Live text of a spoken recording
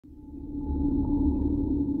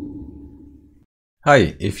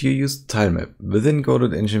Hi, if you use Tilemap within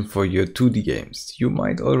Godot Engine for your 2D games, you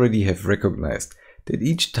might already have recognized that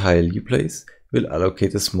each tile you place will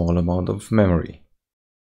allocate a small amount of memory.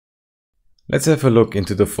 Let's have a look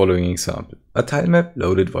into the following example. A tilemap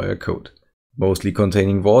loaded via code, mostly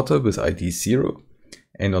containing water with ID 0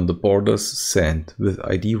 and on the borders sand with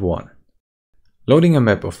ID 1. Loading a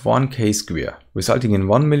map of 1k square, resulting in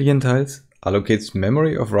 1 million tiles, allocates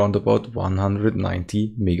memory of round about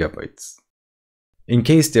 190 megabytes. In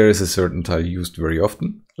case there is a certain tile used very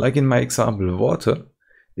often, like in my example water,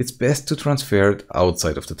 it's best to transfer it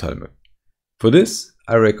outside of the tilemap. For this,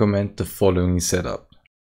 I recommend the following setup.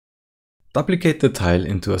 Duplicate the tile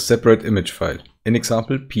into a separate image file, in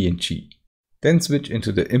example PNG. Then switch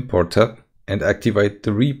into the Import tab and activate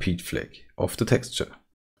the repeat flag of the texture.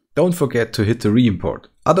 Don't forget to hit the re-import,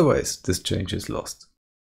 otherwise this change is lost.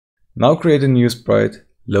 Now create a new sprite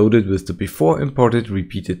loaded with the before imported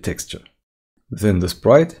repeated texture. Within the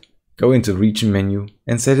sprite, go into Region menu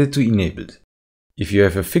and set it to Enabled. If you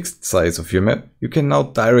have a fixed size of your map, you can now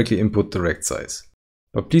directly input the rect size.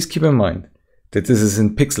 But please keep in mind that this is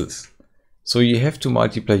in pixels, so you have to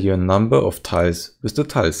multiply your number of tiles with the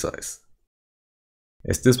tile size.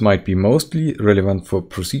 As this might be mostly relevant for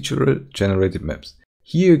procedural generated maps,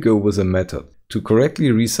 here you go with a method to correctly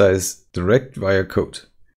resize the rect via code.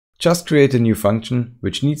 Just create a new function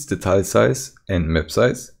which needs the tile size and map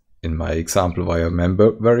size, in my example via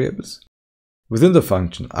member variables. Within the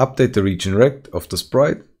function, update the region rect of the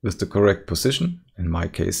sprite with the correct position, in my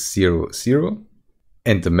case 0, 0,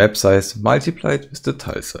 and the map size multiplied with the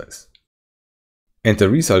tile size. And the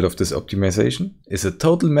result of this optimization is a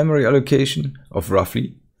total memory allocation of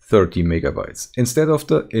roughly 30 megabytes instead of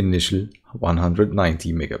the initial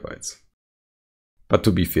 190 megabytes. But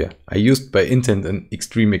to be fair, I used by intent an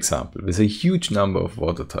extreme example with a huge number of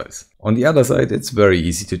water tiles. On the other side, it's very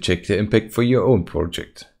easy to check the impact for your own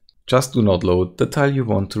project. Just do not load the tile you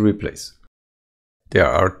want to replace. There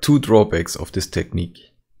are two drawbacks of this technique.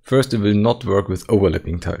 First, it will not work with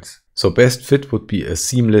overlapping tiles, so best fit would be a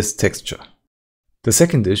seamless texture. The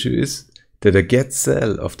second issue is that a get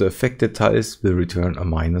cell of the affected tiles will return a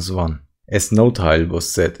 -1, as no tile was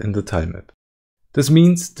set in the tilemap. This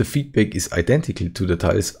means the feedback is identical to the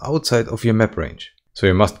tiles outside of your map range, so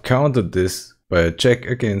you must counter this by a check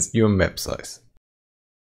against your map size.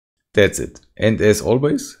 That's it, and as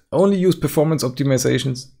always, only use performance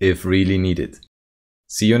optimizations if really needed.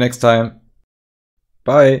 See you next time.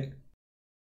 Bye!